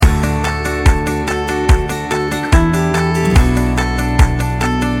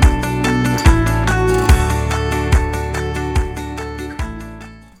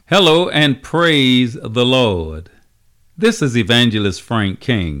Hello and praise the Lord. This is Evangelist Frank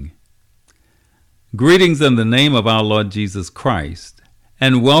King. Greetings in the name of our Lord Jesus Christ,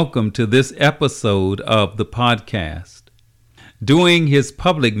 and welcome to this episode of the podcast. During his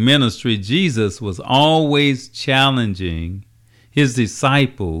public ministry, Jesus was always challenging his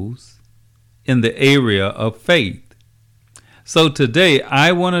disciples in the area of faith. So today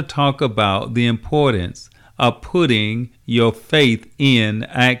I want to talk about the importance of putting your faith in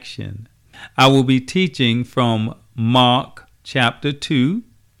action. I will be teaching from Mark chapter 2,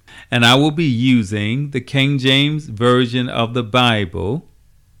 and I will be using the King James Version of the Bible.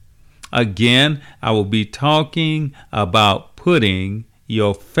 Again, I will be talking about putting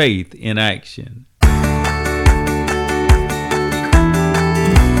your faith in action.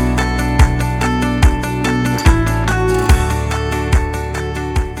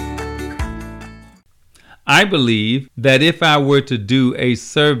 I believe that if I were to do a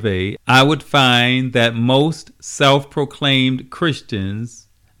survey, I would find that most self-proclaimed Christians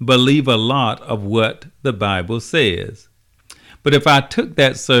believe a lot of what the Bible says. But if I took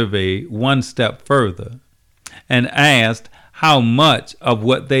that survey one step further and asked how much of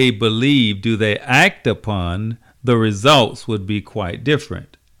what they believe do they act upon, the results would be quite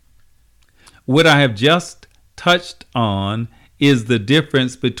different. What I have just touched on is the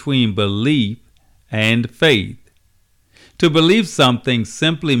difference between belief and faith. To believe something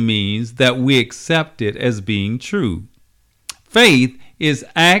simply means that we accept it as being true. Faith is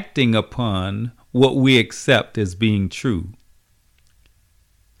acting upon what we accept as being true.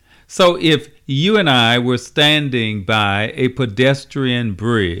 So if you and I were standing by a pedestrian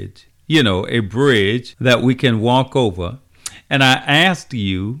bridge, a bridge that we can walk over, and I asked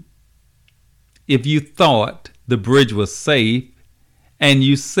you if you thought the bridge was safe, and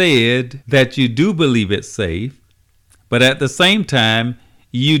you said that you do believe it's safe, but at the same time,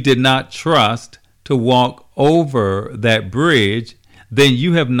 you did not trust to walk over that bridge, then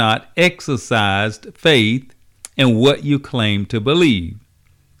you have not exercised faith in what you claim to believe.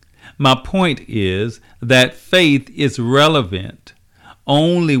 My point is that faith is relevant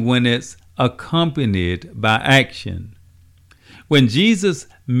only when it's accompanied by action. When Jesus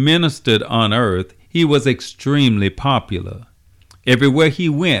ministered on earth, he was extremely popular. Everywhere he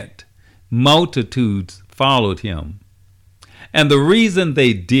went, multitudes followed him. And the reason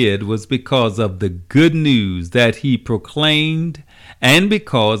they did was because of the good news that he proclaimed and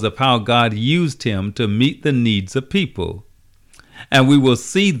because of how God used him to meet the needs of people. And we will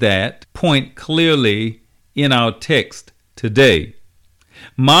see that point clearly in our text today.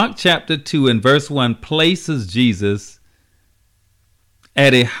 Mark chapter 2 and verse 1 places Jesus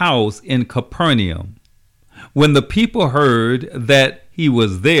at a house in Capernaum. When the people heard that he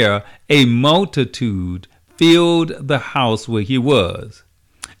was there, a multitude filled the house where he was.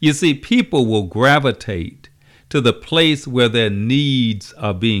 You see, people will gravitate to the place where their needs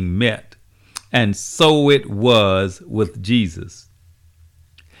are being met. And so it was with Jesus.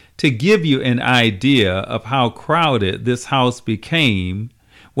 To give you an idea of how crowded this house became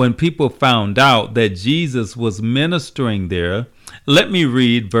when people found out that Jesus was ministering there, let me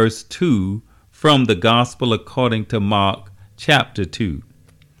read verse 2 from the Gospel according to Mark chapter 2.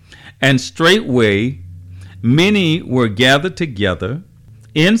 And straightway many were gathered together,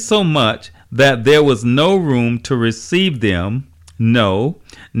 insomuch that there was no room to receive them, no,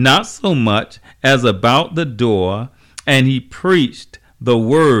 not so much as about the door, and he preached the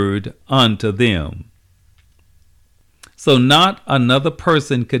word unto them. So not another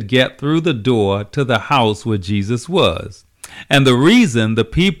person could get through the door to the house where Jesus was. And the reason the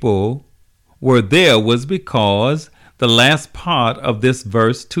people were there was because the last part of this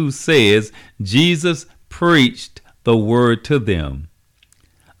verse 2 says, Jesus preached the word to them.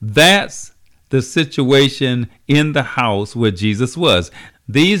 That's the situation in the house where Jesus was.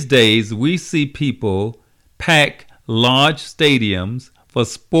 These days, we see people pack large stadiums for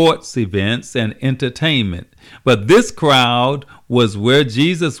sports events and entertainment. But this crowd was where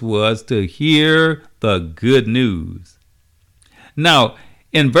Jesus was to hear the good news. Now,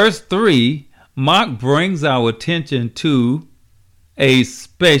 in verse 3, Mark brings our attention to a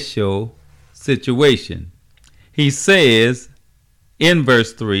special situation. He says in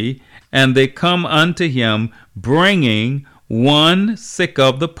verse 3, and they come unto him, bringing one sick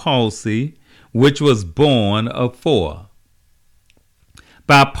of the palsy, which was born of 4.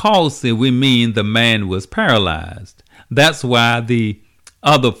 By palsy, we mean the man was paralyzed. That's why the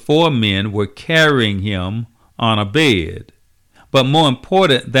other 4 men were carrying him on a bed. But more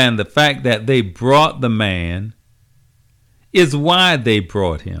important than the fact that they brought the man is why they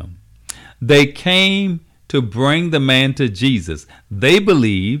brought him. They came to bring the man to Jesus. They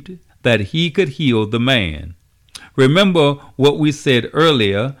believed that he could heal the man. Remember what we said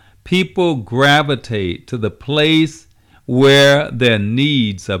earlier, people gravitate to the place where their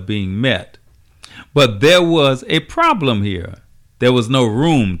needs are being met. But there was a problem here. There was no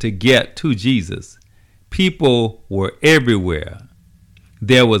room to get to Jesus. People were everywhere.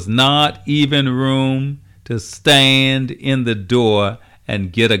 There was not even room to stand in the door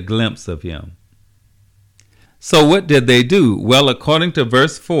and get a glimpse of him. So what did they do? Well, according to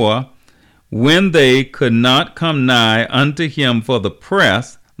verse 4, when they could not come nigh unto him for the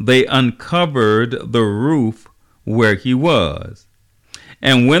press, they uncovered the roof where he was.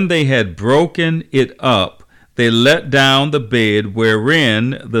 And when they had broken it up, they let down the bed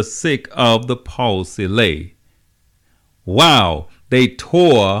wherein the sick of the palsy lay. Wow, they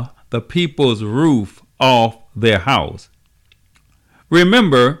tore the people's roof off their house.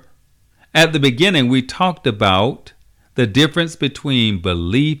 Remember, at the beginning we talked about the difference between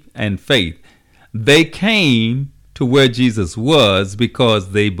belief and faith. They came to where Jesus was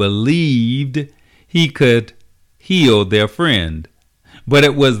because they believed he could heal their friend. But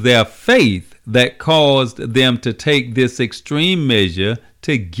it was their faith that caused them to take this extreme measure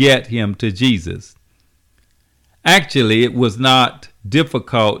to get him to Jesus. Actually, it was not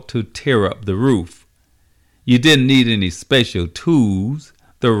difficult to tear up the roof. You didn't need any special tools.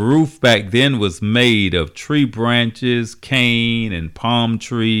 The roof back then was made of tree branches, cane, and palm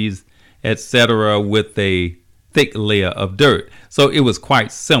trees, etc., with a thick layer of dirt. So it was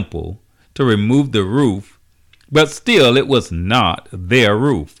quite simple to remove the roof, but still it was not their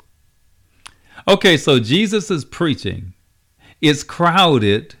roof. Okay, so Jesus is preaching. It's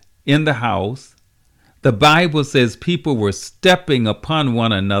crowded in the house. The Bible says people were stepping upon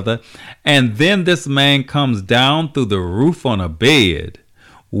one another, and then this man comes down through the roof on a bed.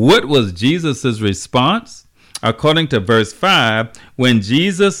 What was Jesus' response? According to verse 5, when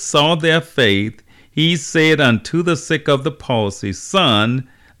Jesus saw their faith, he said unto the sick of the palsy, Son,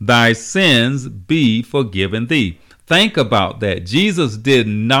 thy sins be forgiven thee. Think about that. Jesus did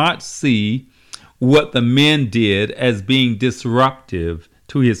not see what the men did as being disruptive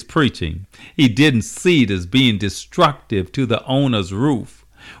to his preaching. He didn't see it as being destructive to the owner's roof.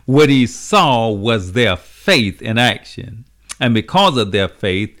 What he saw was their faith in action. And because of their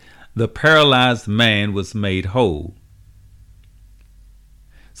faith, the paralyzed man was made whole.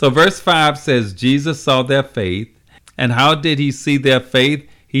 So verse 5 says, Jesus saw their faith. And how did he see their faith?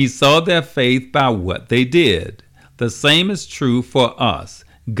 He saw their faith by what they did. The same is true for us.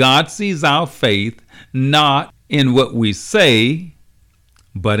 God sees our faith not in what we say,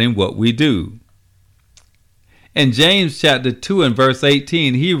 but in what we do. In James chapter 2 and verse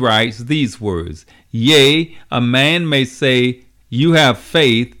 18, he writes these words, Yea, a man may say, You have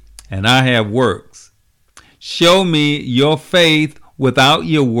faith, and I have works. Show me your faith without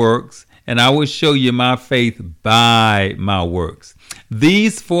your works, and I will show you my faith by my works.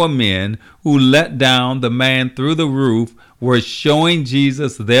 These 4 men who let down the man through the roof were showing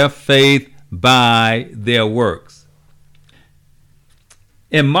Jesus their faith by their works.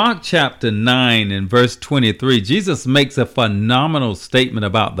 In Mark chapter 9 and verse 23, Jesus makes a phenomenal statement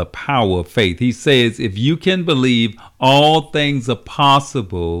about the power of faith. He says, if you can believe, all things are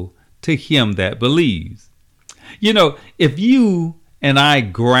possible to him that believes. You know, if you and I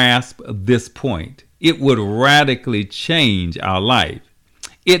grasp this point, it would radically change our life.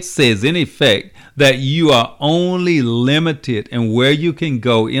 It says, in effect, that you are only limited in where you can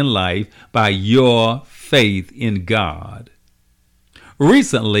go in life by your faith in God.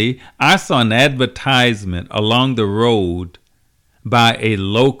 Recently, I saw an advertisement along the road by a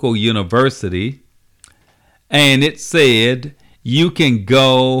local university, and it said, you can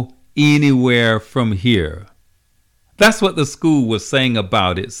go anywhere from here. That's what the school was saying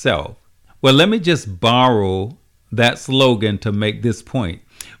about itself. Well, let me just borrow that slogan to make this point.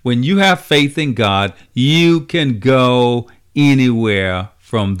 When you have faith in God, you can go anywhere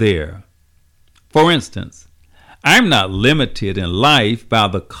from there. For instance, I'm not limited in life by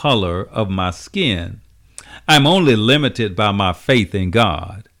the color of my skin. I'm only limited by my faith in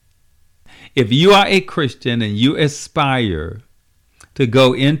God. If you are a Christian and you aspire to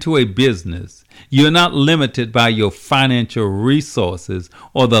go into a business, you're not limited by your financial resources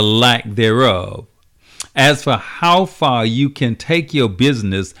or the lack thereof. As for how far you can take your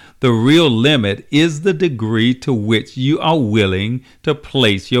business, the real limit is the degree to which you are willing to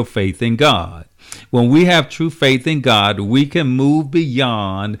place your faith in God. When we have true faith in God, we can move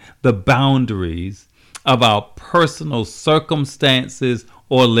beyond the boundaries of our personal circumstances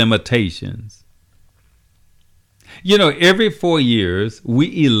or limitations. You know, every 4 years,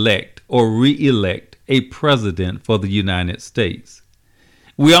 we elect or re-elect a president for the United States.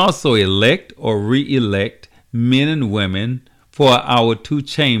 We also elect or re-elect men and women for our two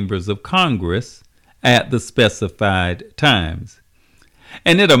chambers of Congress at the specified times.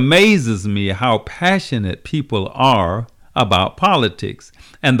 And it amazes me how passionate people are about politics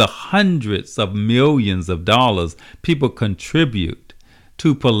and the hundreds of millions of dollars people contribute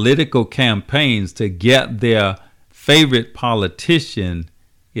to political campaigns to get their favorite politician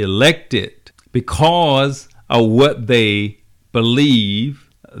elected because of what they believe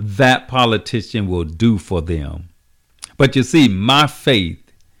that politician will do for them. But you see, my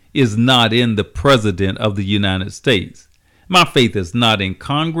faith is not in the President of the United States. My faith is not in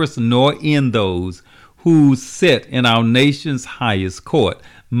Congress nor in those who sit in our nation's highest court.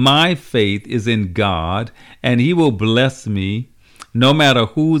 My faith is in God, and He will bless me no matter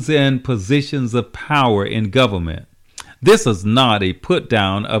who's in positions of power in government. This is not a put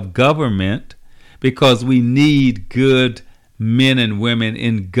down of government, because we need good men and women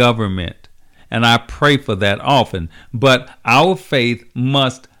in government, and I pray for that often. But our faith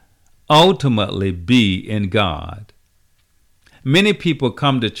must ultimately be in God. Many people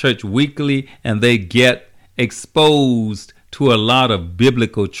come to church weekly and they get exposed to a lot of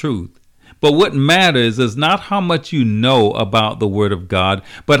biblical truth. But what matters is not how much you know about the Word of God,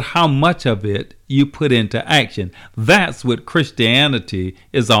 but how much of it you put into action. That's what Christianity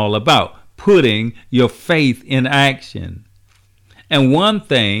is all about, putting your faith in action. And one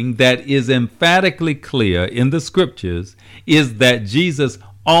thing that is emphatically clear in the scriptures is that Jesus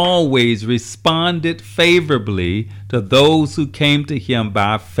always responded favorably to those who came to Him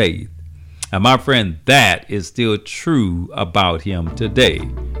by faith. And my friend, that is still true about Him today.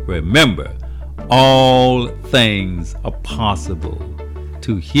 Remember, all things are possible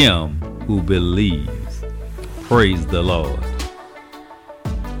to him who believes. Praise the Lord.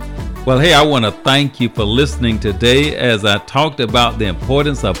 Well, hey, I want to thank you for listening today as I talked about the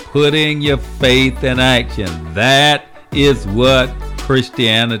importance of putting your faith in action. That is what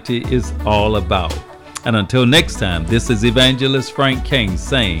Christianity is all about. And until next time, this is Evangelist Frank King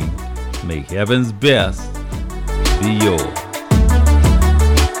saying, may heaven's best be yours.